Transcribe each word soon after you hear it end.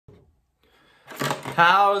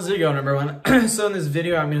How's it going, everyone? So in this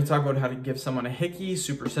video, I'm going to talk about how to give someone a hickey.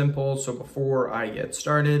 Super simple. So before I get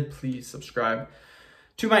started, please subscribe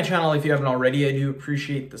to my channel if you haven't already. I do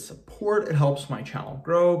appreciate the support. It helps my channel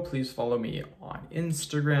grow. Please follow me on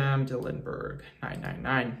Instagram,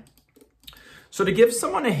 Dylanberg999. So to give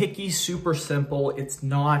someone a hickey, super simple. It's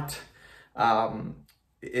not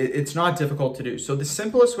difficult to do. So the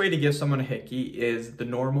simplest way to give someone a hickey is the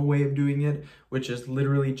normal way of doing it, which is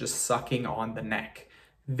literally just sucking on the neck.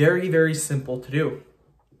 Very, very simple to do.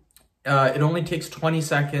 It only takes 20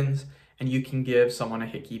 seconds and you can give someone a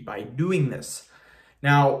hickey by doing this.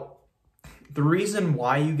 Now, the reason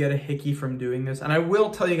why you get a hickey from doing this, and I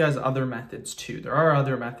will tell you guys other methods too. There are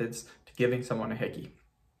other methods to giving someone a hickey.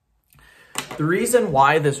 The reason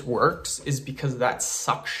why this works is because that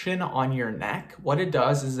suction on your neck, what it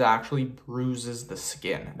does is it actually bruises the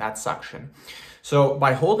skin, that suction. So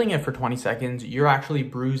by holding it for 20 seconds, you're actually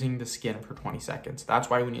bruising the skin for 20 seconds. That's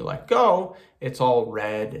why when you let go, it's all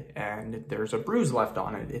red and there's a bruise left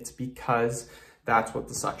on it. It's because that's what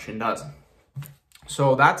the suction does.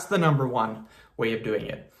 So that's the number one way of doing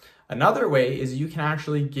it. Another way is you can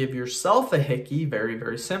actually give yourself a hickey, very,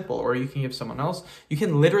 very simple, or you can give someone else. You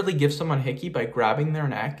can literally give someone a hickey by grabbing their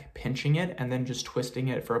neck, pinching it, and then just twisting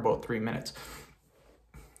it for about 3 minutes.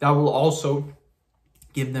 That will also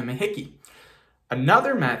give them a hickey.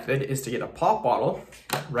 Another method is to get a pop bottle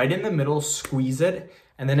right in the middle, squeeze it,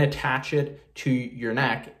 and then attach it to your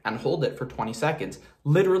neck and hold it for 20 seconds.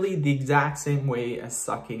 Literally the exact same way as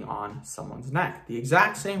sucking on someone's neck. The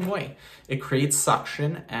exact same way. It creates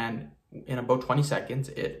suction and in about 20 seconds,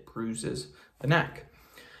 it bruises the neck.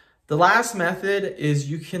 The last method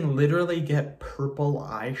is you can literally get purple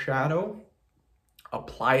eyeshadow,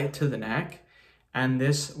 apply it to the neck, and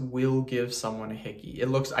this will give someone a hickey. It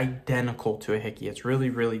looks identical to a hickey. It's really,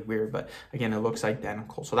 really weird, but again, it looks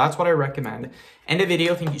identical. So that's what I recommend. End of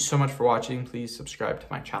video. Thank you so much for watching. Please subscribe to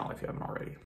my channel if you haven't already.